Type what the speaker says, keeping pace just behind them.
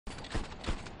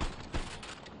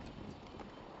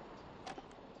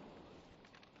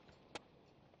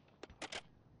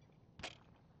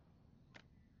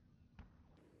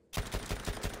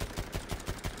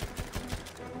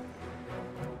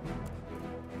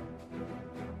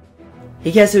Hey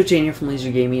guys, so Jane here from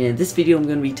Laser Gaming, and in this video I'm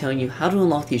going to be telling you how to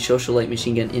unlock the Chauchat light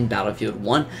machine gun in Battlefield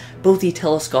 1, both the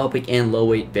telescopic and low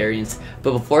weight variants.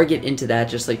 But before I get into that,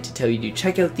 just like to tell you to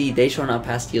check out the They Shall Not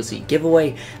Pass DLC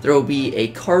giveaway. There will be a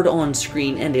card on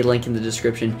screen and a link in the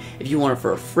description if you want it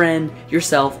for a friend,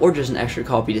 yourself, or just an extra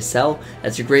copy to sell.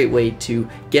 That's a great way to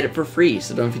get it for free,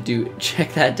 so don't forget to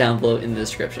check that down below in the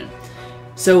description.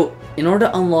 So in order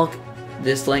to unlock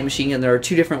this light machine gun, there are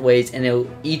two different ways, and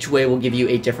each way will give you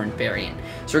a different variant.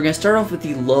 So we're going to start off with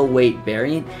the low weight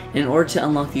variant, and in order to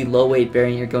unlock the low weight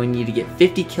variant, you're going to need to get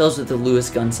 50 kills with the Lewis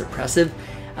gun suppressive.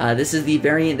 This is the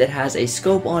variant that has a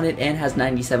scope on it and has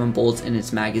 97 bullets in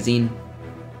its magazine.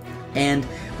 And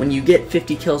when you get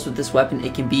 50 kills with this weapon,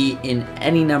 it can be in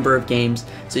any number of games,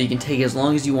 so you can take as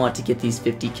long as you want to get these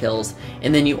 50 kills.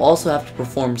 And then you also have to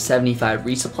perform 75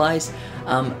 resupplies.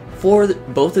 For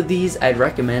both of these, I'd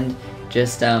recommend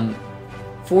just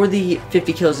for the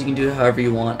 50 kills, you can do it however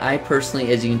you want. I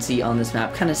personally, as you can see on this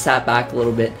map, kind of sat back a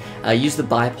little bit, used the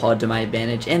bipod to my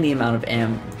advantage and the amount of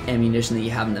ammunition that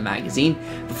you have in the magazine.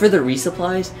 But for the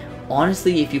resupplies,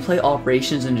 honestly, if you play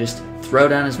operations and just throw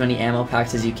down as many ammo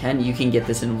packs as you can get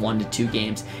this in 1 to 2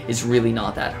 games. It's really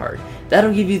not that hard.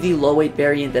 That'll give you the low weight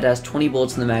variant that has 20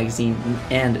 bullets in the magazine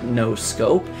and no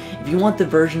scope. If you want the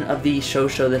version of the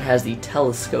Chauchat that has the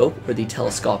telescope or the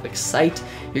telescopic sight,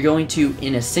 you're going to,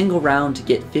 in a single round,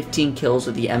 get 15 kills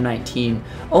with the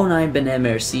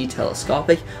M1909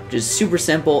 telescopic, which is super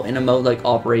simple in a mode like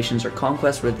Operations or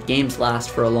Conquest where the games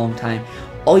last for a long time.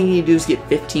 All you need to do is get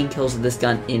 15 kills with this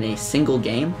gun in a single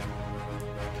game.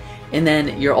 And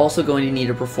then you're also going to need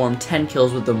to perform 10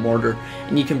 kills with the mortar,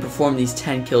 and you can perform these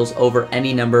 10 kills over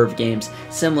any number of games,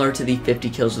 similar to the 50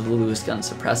 kills with the Lewis gun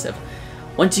suppressive.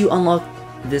 Once you unlock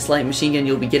this light machine gun,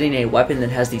 you'll be getting a weapon that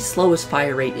has the slowest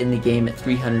fire rate in the game at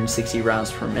 360 rounds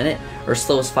per minute, or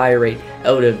slowest fire rate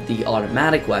out of the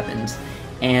automatic weapons.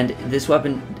 And this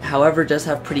weapon, however, does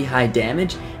have pretty high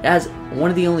damage. It has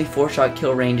one of the only 4-shot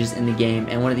kill ranges in the game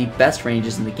and one of the best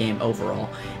ranges in the game overall.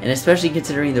 And especially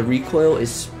considering the recoil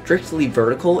is strictly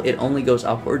vertical, it only goes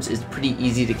upwards, it's pretty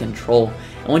easy to control.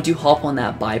 And once you hop on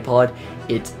that bipod,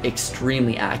 it's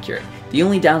extremely accurate. The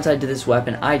only downside to this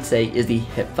weapon, I'd say, is the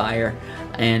hip fire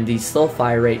and the slow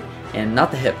fire rate, and not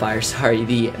the hip fire, sorry,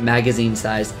 the magazine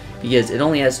size, because it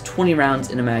only has 20 rounds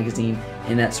in a magazine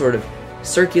in that sort of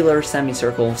circular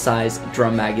semicircle size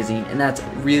drum magazine, and that's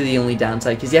really the only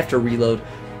downside because you have to reload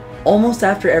almost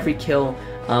after every kill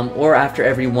or after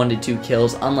every 1 to 2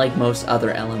 kills, unlike most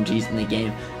other LMGs in the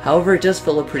game. However, it does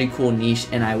fill a pretty cool niche,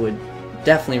 and I would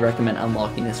definitely recommend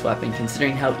unlocking this weapon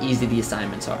considering how easy the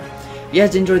assignments are. If you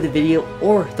guys enjoyed the video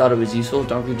or thought it was useful,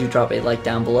 don't forget to drop a like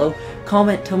down below,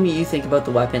 comment, tell me what you think about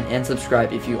the weapon, and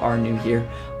subscribe if you are new here.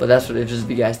 But that's what it is for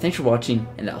you guys. Thanks for watching,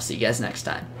 and I'll see you guys next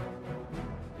time.